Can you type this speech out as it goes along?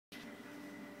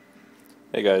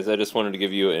Hey guys, I just wanted to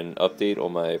give you an update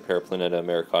on my Periplaneta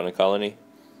americana colony.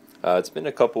 It's been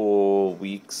a couple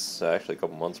weeks, actually a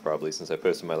couple months probably, since I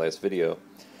posted my last video.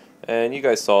 And you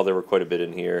guys saw there were quite a bit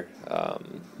in here.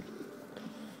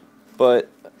 But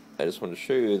I just wanted to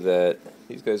show you that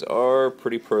these guys are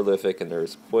pretty prolific and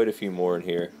there's quite a few more in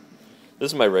here.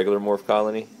 This is my regular morph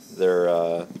colony.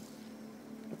 They're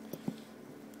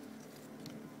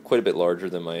quite a bit larger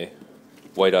than my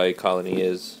white-eye colony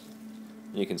is.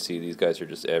 You can see these guys are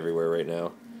just everywhere right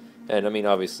now. And I mean,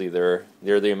 obviously they're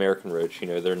the American roach, you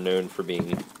know, they're known for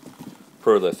being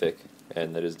prolific,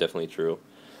 and that is definitely true.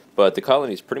 But the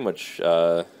colony's pretty much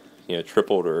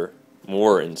tripled or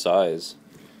more in size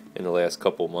in the last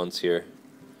couple months here.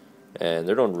 And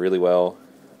they're doing really well.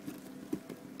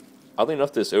 Oddly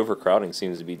enough, this overcrowding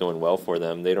seems to be doing well for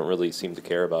them. They don't really seem to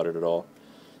care about it at all.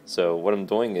 So what I'm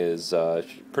doing is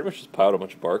pretty much just piled a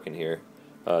bunch of bark in here.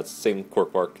 It's the same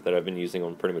cork bark that I've been using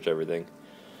on pretty much everything.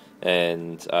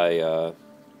 And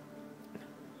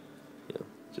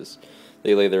just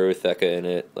they lay their Utheca in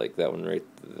it, like that one right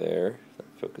there. That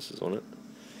focuses on it.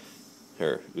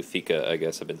 Or Utheca, I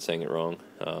guess I've been saying it wrong.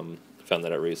 Found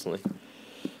that out recently.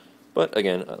 But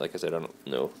again, like I said, I don't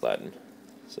know Latin,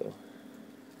 so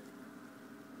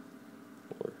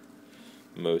or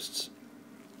most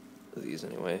of these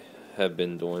anyway have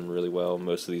been doing really well.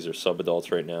 Most of these are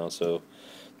subadults right now, so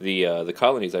the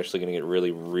colony is actually going to get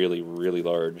really, really, really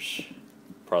large,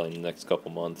 probably in the next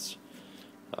couple months.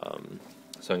 So I'm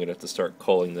going to have to start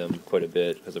culling them quite a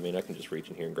bit, because I mean I can just reach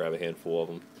in here and grab a handful of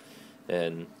them,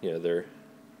 and you know they're,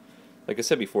 like I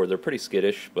said before, they're pretty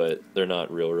skittish, but they're not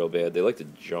real bad. They like to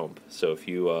jump, so if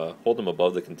you hold them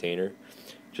above the container,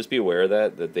 just be aware of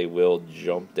that they will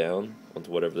jump down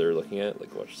onto whatever they're looking at.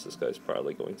 Like watch, this guy's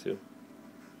probably going to.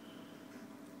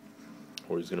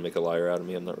 Or he's going to make a liar out of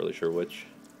me, I'm not really sure which.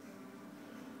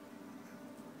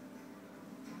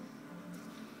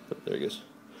 But there he goes.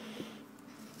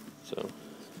 So,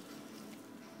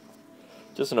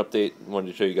 just an update. Wanted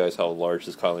to show you guys how large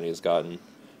this colony has gotten.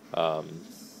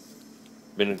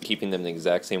 Been keeping them the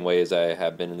exact same way as I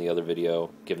have been in the other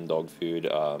video, giving dog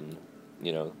food.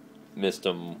 Missed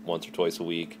them once or twice a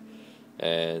week.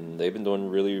 And they've been doing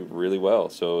really well.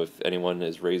 So if anyone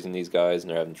is raising these guys and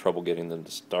they're having trouble getting them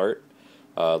to start,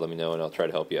 let me know and I'll try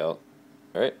to help you out.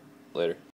 Alright, later.